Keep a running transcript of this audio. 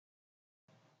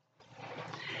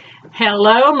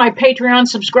Hello, my Patreon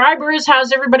subscribers.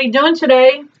 How's everybody doing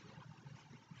today?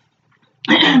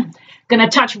 Going to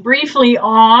touch briefly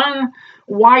on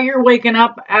why you're waking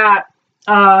up at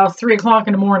 3 o'clock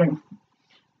in the morning.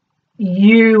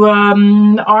 You are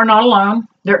not alone.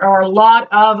 There are a lot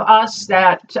of us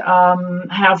that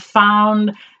have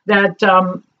found that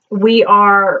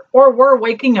we're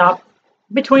waking up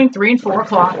between 3 and 4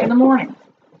 o'clock in the morning.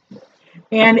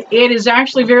 And it is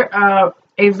actually a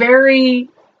very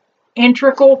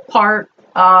integral part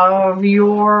of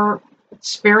your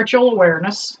spiritual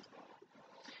awareness.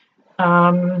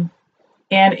 And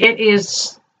it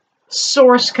is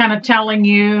Source kind of telling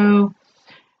you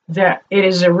that it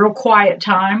is a real quiet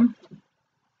time,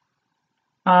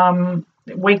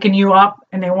 waking you up,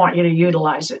 and they want you to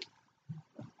utilize it.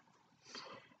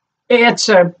 It's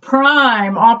a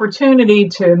prime opportunity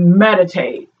to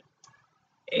meditate.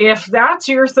 If that's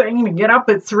your thing, to get up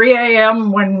at 3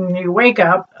 a.m. when you wake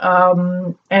up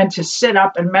and to sit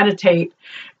up and meditate,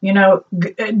 do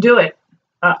it.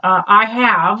 I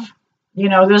have,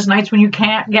 those nights when you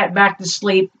can't get back to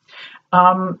sleep,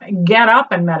 get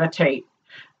up and meditate.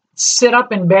 Sit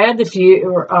up in bed if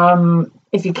you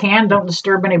can. Don't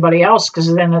disturb anybody else,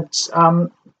 because then it's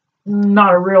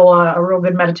not a real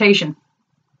good meditation.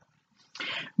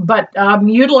 But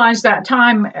utilize that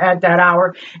time at that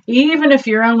hour, even if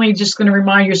you're only just going to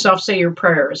remind yourself, say your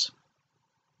prayers.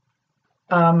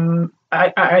 Again,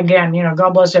 God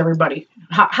bless everybody.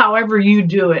 However you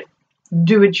do it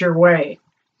your way.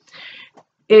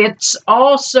 It's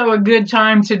also a good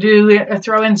time to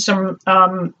throw in some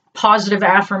positive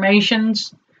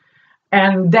affirmations,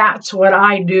 and that's what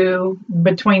I do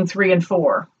between 3 and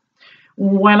 4.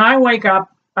 When I wake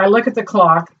up, I look at the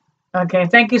clock. Okay,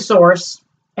 thank you, Source.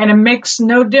 And it makes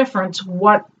no difference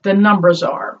what the numbers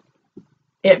are.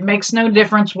 It makes no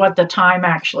difference what the time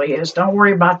actually is. Don't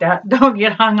worry about that. Don't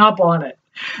get hung up on it.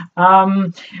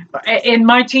 In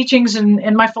my teachings and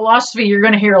in my philosophy, you're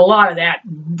going to hear a lot of that.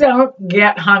 Don't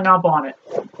get hung up on it.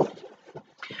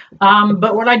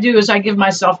 But what I do is I give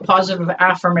myself positive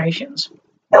affirmations.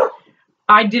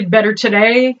 I did better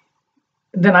today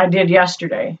than I did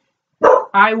yesterday.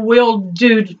 I will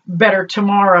do better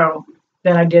tomorrow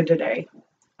than I did today.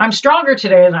 I'm stronger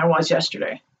today than I was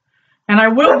yesterday. And I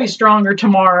will be stronger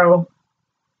tomorrow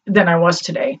than I was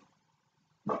today.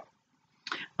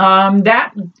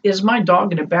 That is my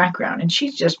dog in the background, and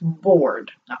she's just bored.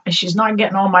 She's not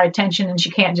getting all my attention, and she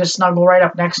can't just snuggle right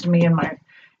up next to me in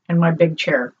my big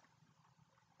chair.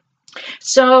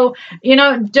 So,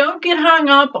 don't get hung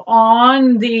up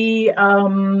on the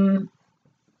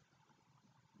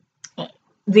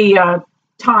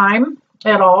time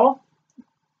at all.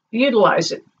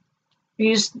 Utilize it.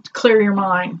 Just clear your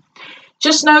mind.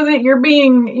 Just know that you're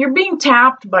being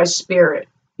tapped by spirit.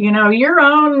 Your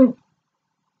own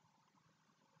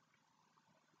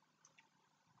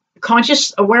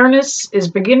conscious awareness is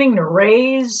beginning to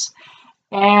raise,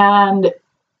 and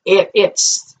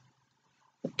it's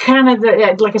kind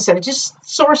of like I said, it's just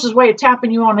Source's way of tapping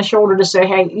you on the shoulder to say,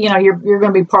 hey, you're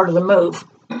going to be part of the move.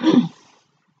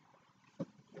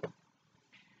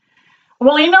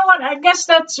 Well, you know what? I guess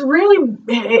that's really,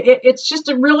 it's just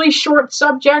a really short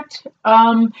subject.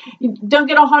 Don't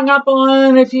get all hung up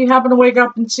on if you happen to wake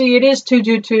up and see it is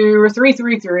 222 or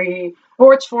 333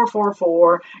 or it's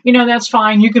 444. That's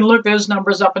fine. You can look those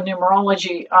numbers up in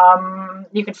numerology.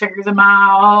 You can figure them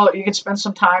out. You can spend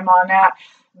some time on that.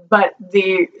 But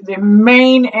the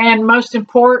main and most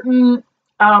important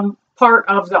part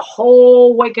of the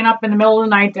whole waking up in the middle of the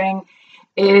night thing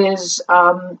is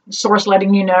Source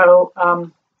letting you know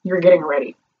you're getting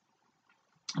ready.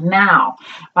 Now,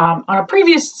 on a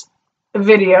previous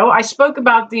video, I spoke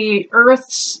about the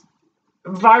Earth's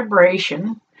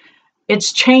vibration.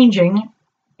 It's changing,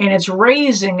 and it's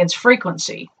raising its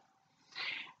frequency.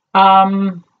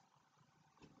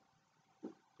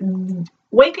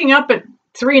 Waking up at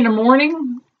 3 in the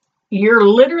morning, you're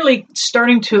literally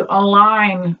starting to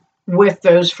align with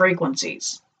those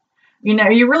frequencies.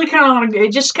 You're really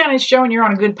just kind of showing you're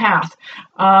on a good path.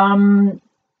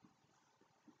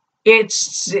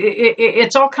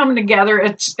 It's all coming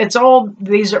together.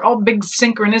 These are all big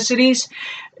synchronicities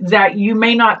that you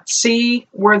may not see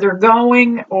where they're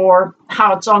going or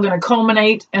how it's all going to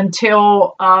culminate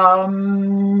until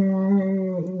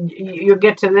you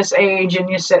get to this age and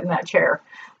you sit in that chair.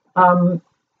 For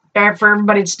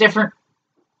everybody, it's different.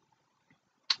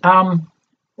 I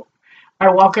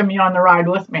welcome you on the ride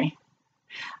with me.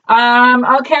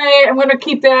 Okay, I'm going to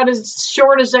keep that as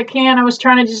short as I can. I was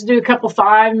trying to just do a couple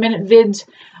 5-minute vids.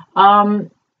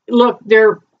 Look,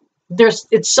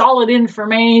 it's solid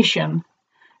information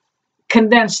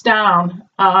condensed down.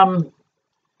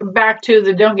 back to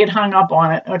the don't get hung up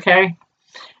on it, okay?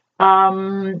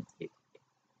 Um,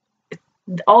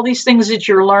 all these things that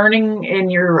you're learning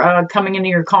and you're coming into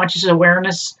your conscious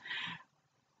awareness,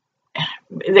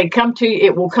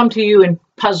 it will come to you in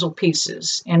puzzle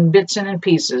pieces, in bits and in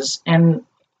pieces. And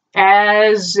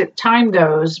as time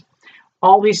goes,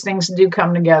 all these things do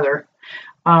come together.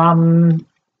 And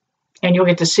you'll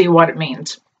get to see what it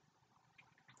means.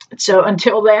 So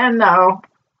until then, though,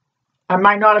 I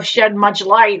might not have shed much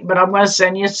light, but I'm going to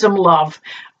send you some love.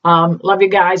 Love you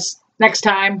guys. Next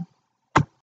time.